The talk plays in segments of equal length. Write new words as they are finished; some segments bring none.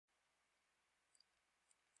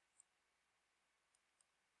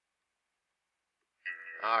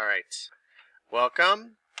Alright,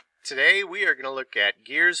 welcome. Today we are going to look at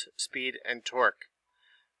gears, speed, and torque.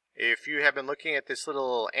 If you have been looking at this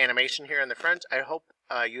little animation here in the front, I hope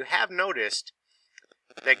you have noticed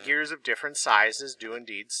that gears of different sizes do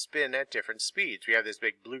indeed spin at different speeds. We have this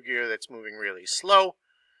big blue gear that's moving really slow,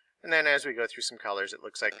 and then as we go through some colors it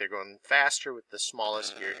looks like they're going faster with the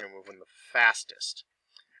smallest gear here moving the fastest.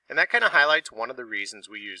 And that kind of highlights one of the reasons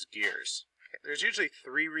we use gears. There's usually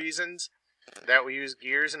three reasons that we use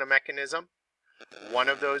gears in a mechanism. One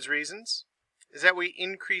of those reasons is that we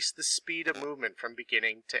increase the speed of movement from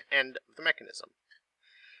beginning to end of the mechanism.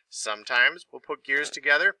 Sometimes we'll put gears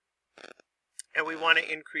together and we want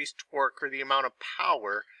to increase torque, or the amount of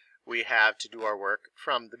power we have to do our work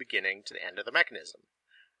from the beginning to the end of the mechanism.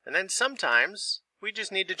 And then sometimes we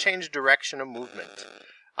just need to change direction of movement.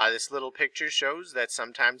 This little picture shows that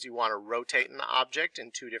sometimes you want to rotate an object in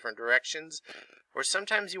two different directions, or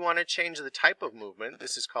sometimes you want to change the type of movement.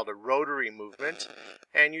 This is called a rotary movement,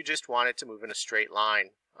 and you just want it to move in a straight line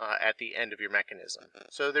at the end of your mechanism.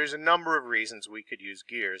 So there's a number of reasons we could use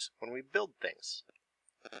gears when we build things.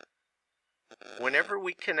 Whenever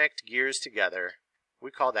we connect gears together, we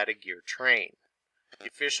call that a gear train. The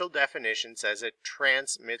official definition says it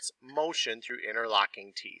transmits motion through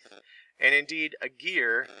interlocking teeth. And indeed, a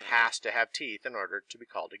gear has to have teeth in order to be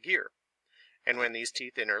called a gear. And when these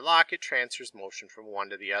teeth interlock, it transfers motion from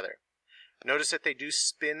one to the other. Notice that they do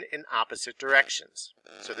spin in opposite directions.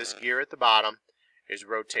 So this gear at the bottom is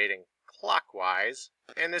rotating clockwise,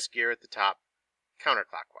 and this gear at the top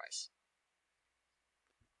counterclockwise.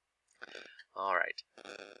 Alright,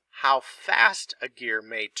 how fast a gear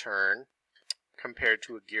may turn compared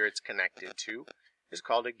to a gear it's connected to is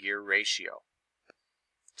called a gear ratio.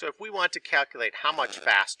 So if we want to calculate how much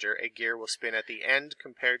faster a gear will spin at the end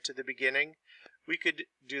compared to the beginning, we could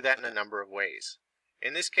do that in a number of ways.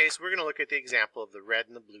 In this case, we're going to look at the example of the red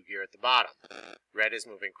and the blue gear at the bottom. Red is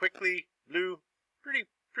moving quickly, blue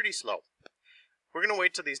pretty slow. We're going to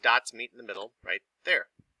wait till these dots meet in the middle right there.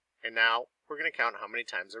 And now we're going to count how many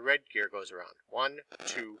times a red gear goes around. 1,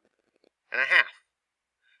 2, and a half.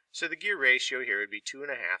 So the gear ratio here would be 2.5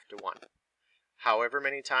 to 1. However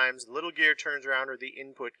many times the little gear turns around, or the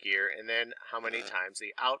input gear, and then how many times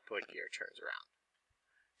the output gear turns around.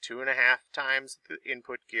 2.5 times the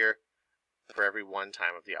input gear for every 1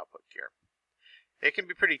 time of the output gear. It can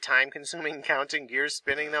be pretty time consuming counting gears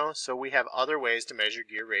spinning though, so we have other ways to measure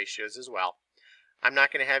gear ratios as well. I'm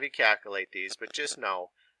not going to have you calculate these, but just know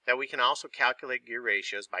that we can also calculate gear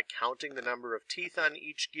ratios by counting the number of teeth on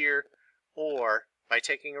each gear, or by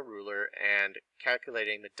taking a ruler and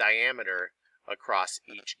calculating the diameter across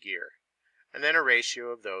each gear. And then a ratio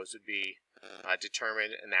of those would be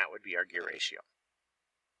determined, and that would be our gear ratio.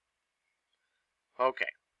 Okay.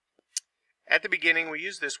 At the beginning we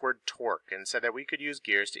used this word torque and said that we could use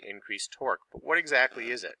gears to increase torque. But what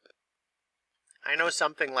exactly is it? I know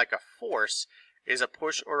something like a force is a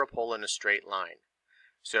push or a pull in a straight line.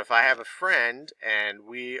 So if I have a friend and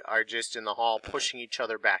we are just in the hall pushing each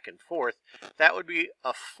other back and forth, that would be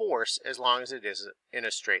a force as long as it is in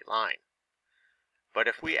a straight line. But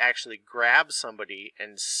if we actually grab somebody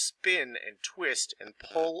and spin and twist and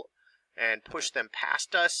pull and push them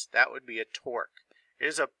past us, that would be a torque. It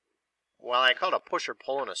is I call it a push or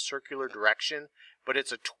pull in a circular direction, but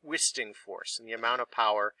it's a twisting force, and the amount of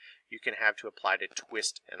power you can have to apply to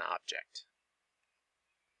twist an object.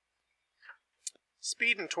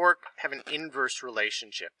 Speed and torque have an inverse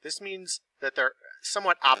relationship. This means that they're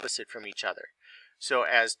somewhat opposite from each other. So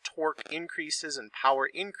as torque increases and power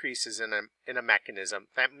increases in a mechanism,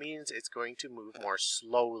 that means it's going to move more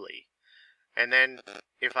slowly. And then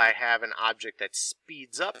if I have an object that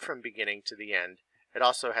speeds up from beginning to the end, it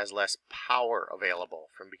also has less power available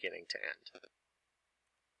from beginning to end.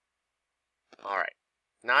 Alright,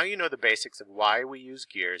 now you know the basics of why we use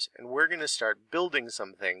gears, and we're going to start building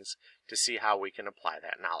some things to see how we can apply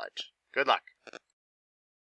that knowledge. Good luck!